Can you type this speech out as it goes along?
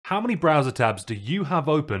How many browser tabs do you have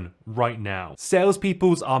open right now?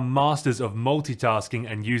 Salespeople are masters of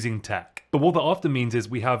multitasking and using tech. But what that often means is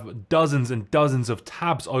we have dozens and dozens of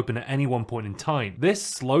tabs open at any one point in time. This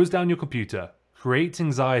slows down your computer, creates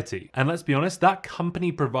anxiety. And let's be honest, that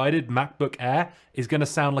company provided MacBook Air is gonna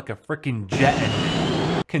sound like a freaking jet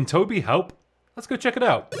engine. Can Toby help? Let's go check it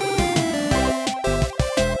out.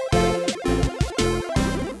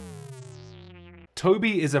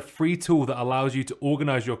 Toby is a free tool that allows you to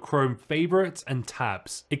organize your Chrome favorites and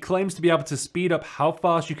tabs. It claims to be able to speed up how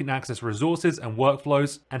fast you can access resources and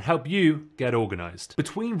workflows and help you get organized.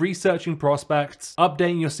 Between researching prospects,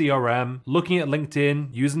 updating your CRM, looking at LinkedIn,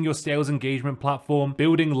 using your sales engagement platform,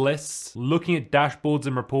 building lists, looking at dashboards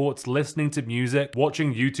and reports, listening to music,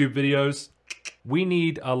 watching YouTube videos, we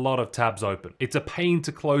need a lot of tabs open. It's a pain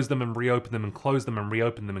to close them and reopen them and close them and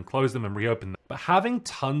reopen them and close them and reopen them. But having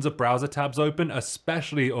tons of browser tabs open,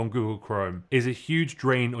 especially on Google Chrome, is a huge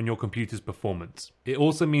drain on your computer's performance. It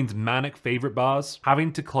also means manic favorite bars,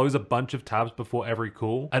 having to close a bunch of tabs before every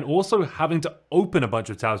call, and also having to open a bunch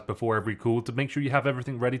of tabs before every call to make sure you have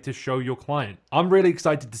everything ready to show your client. I'm really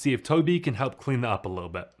excited to see if Toby can help clean that up a little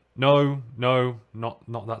bit. No,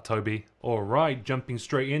 not that Toby. All right, jumping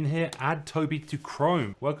straight in here, add Toby to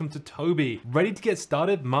Chrome. Welcome to Toby. Ready to get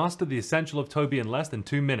started? Master the essential of Toby in less than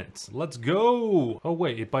 2 minutes. Let's go. Oh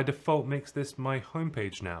wait, it by default makes this my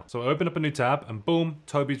homepage now. So I open up a new tab and boom,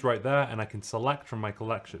 Toby's right there and I can select from my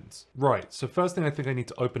collections. Right, so first thing I think I need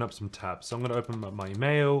to open up some tabs. So I'm gonna open up my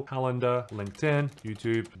email, calendar, LinkedIn,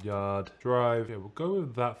 YouTube, Yard, Drive. Yeah, we'll go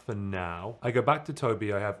with that for now. I go back to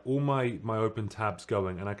Toby, I have all my open tabs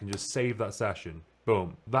going and I can just save that session.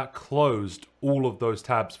 Boom. That closed all of those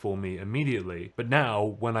tabs for me immediately. But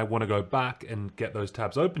now when I want to go back and get those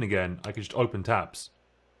tabs open again, I can just open tabs.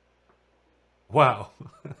 Wow.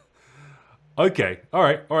 Okay, all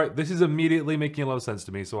right. This is immediately making a lot of sense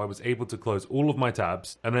to me. So I was able to close all of my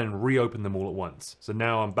tabs and then reopen them all at once. So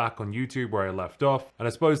now I'm back on YouTube where I left off. And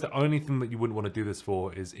I suppose the only thing that you wouldn't want to do this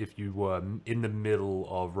for is if you were in the middle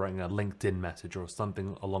of writing a LinkedIn message or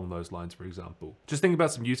something along those lines, for example. Just thinking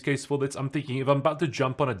about some use case for this, I'm thinking if I'm about to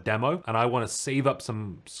jump on a demo and I want to save up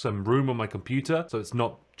some room on my computer so it's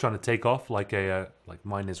not trying to take off like like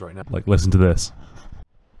mine is right now. Like, listen to this.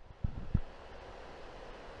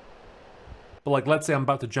 But like, let's say I'm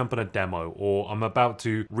about to jump on a demo or I'm about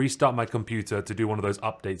to restart my computer to do one of those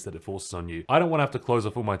updates that it forces on you. I don't want to have to close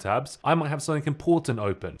off all my tabs. I might have something important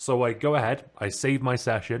open. So I go ahead, I save my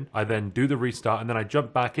session, I then do the restart and then I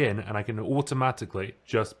jump back in and I can automatically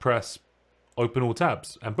just press open all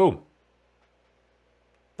tabs and boom.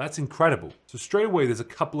 That's incredible. So straight away, there's a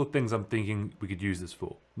couple of things I'm thinking we could use this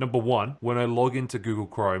for. Number one, when I log into Google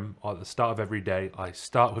Chrome at the start of every day, I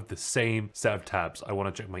start with the same set of tabs. I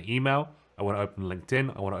want to check my email. I want to open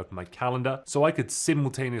LinkedIn, I want to open my calendar. So I could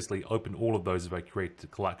simultaneously open all of those if I created a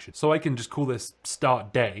collection. So I can just call this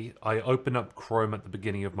start day. I open up Chrome at the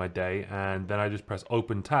beginning of my day and then I just press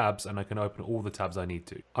open tabs and I can open all the tabs I need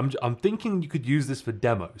to. I'm thinking you could use this for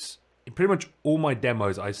demos. In pretty much all my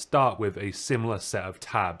demos, I start with a similar set of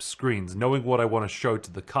tabs, screens, knowing what I want to show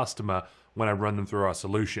to the customer when I run them through our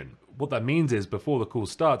solution. What that means is before the call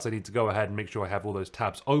starts, I need to go ahead and make sure I have all those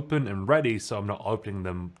tabs open and ready so I'm not opening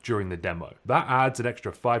them during the demo. That adds an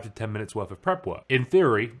extra 5 to 10 minutes worth of prep work. In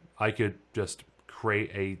theory, I could just create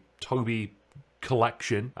a Toby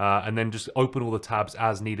collection and then just open all the tabs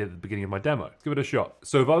as needed at the beginning of my demo. Let's give it a shot.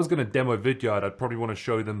 So if I was going to demo Vidyard, I'd probably want to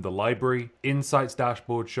show them the library, insights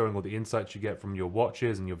dashboard showing all the insights you get from your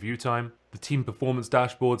watches and your view time, the team performance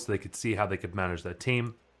dashboard so they could see how they could manage their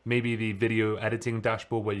team, maybe the video editing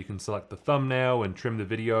dashboard where you can select the thumbnail and trim the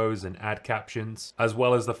videos and add captions, as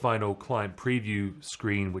well as the final client preview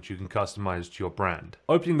screen which you can customize to your brand.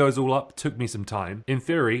 Opening those all up took me some time. In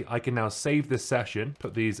theory, I can now save this session,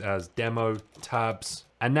 put these as demo tabs,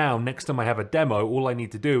 and now next time I have a demo, all I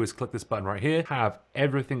need to do is click this button right here, have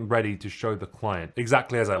everything ready to show the client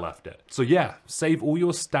exactly as I left it. So yeah, save all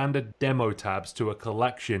your standard demo tabs to a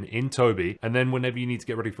collection in Toby, and then whenever you need to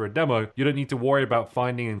get ready for a demo, you don't need to worry about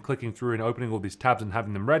finding and clicking through and opening all these tabs and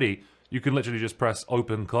having them ready. You can literally just press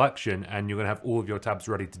open collection and you're gonna have all of your tabs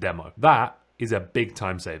ready to demo. That is a big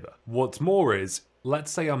time saver. What's more is,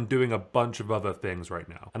 let's say I'm doing a bunch of other things right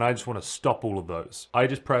now, and I just want to stop all of those. I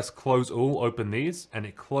just press close all, open these, and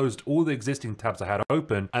it closed all the existing tabs I had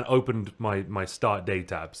open and opened my start day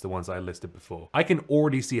tabs, the ones I listed before. I can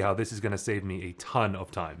already see how this is going to save me a ton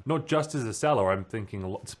of time. Not just as a seller, I'm thinking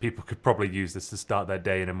lots of people could probably use this to start their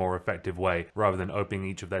day in a more effective way, rather than opening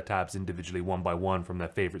each of their tabs individually one by one from their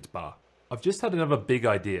favorites bar. I've just had another big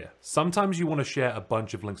idea. Sometimes you want to share a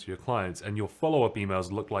bunch of links with your clients and your follow-up emails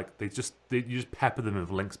look like you just pepper them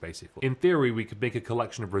with links basically. In theory, we could make a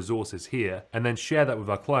collection of resources here and then share that with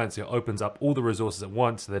our clients so it opens up all the resources at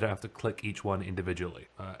once so they don't have to click each one individually.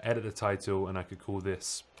 Edit the title and I could call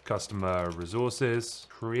this customer resources,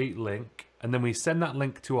 create link, and then we send that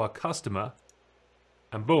link to our customer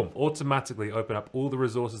and boom, automatically open up all the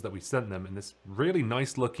resources that we sent them in this really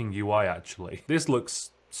nice looking UI actually. This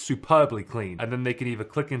looks superbly clean, and then they can either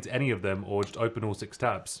click into any of them or just open all 6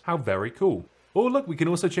 tabs. How very cool. Oh look, we can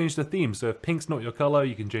also change the theme. So if pink's not your color,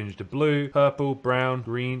 you can change it to blue, purple, brown,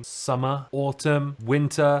 green, summer, autumn,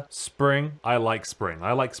 winter, spring. I like spring.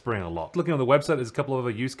 I like spring a lot. Looking on the website, there's a couple of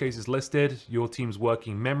other use cases listed. Your team's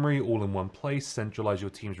working memory all in one place. Centralize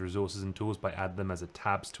your team's resources and tools by adding them as a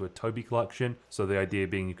tabs to a Toby collection. So the idea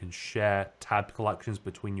being you can share tab collections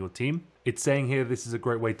between your team. It's saying here this is a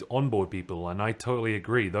great way to onboard people, and I totally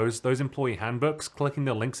agree. Those employee handbooks, clicking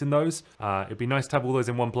the links in those, it'd be nice to have all those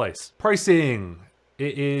in one place. Pricing,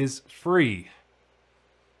 it is free.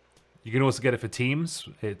 You can also get it for teams,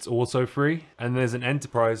 it's also free. And there's an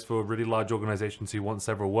enterprise for really large organizations who want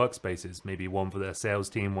several workspaces, maybe one for their sales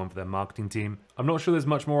team, one for their marketing team. I'm not sure there's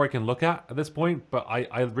much more I can look at this point, but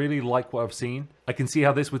I really like what I've seen. I can see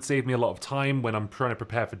how this would save me a lot of time when I'm trying to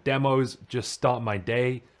prepare for demos, just start my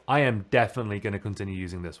day. I am definitely going to continue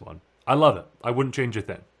using this one. I love it. I wouldn't change a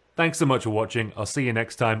thing. Thanks so much for watching. I'll see you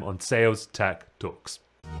next time on Sales Tech Talks.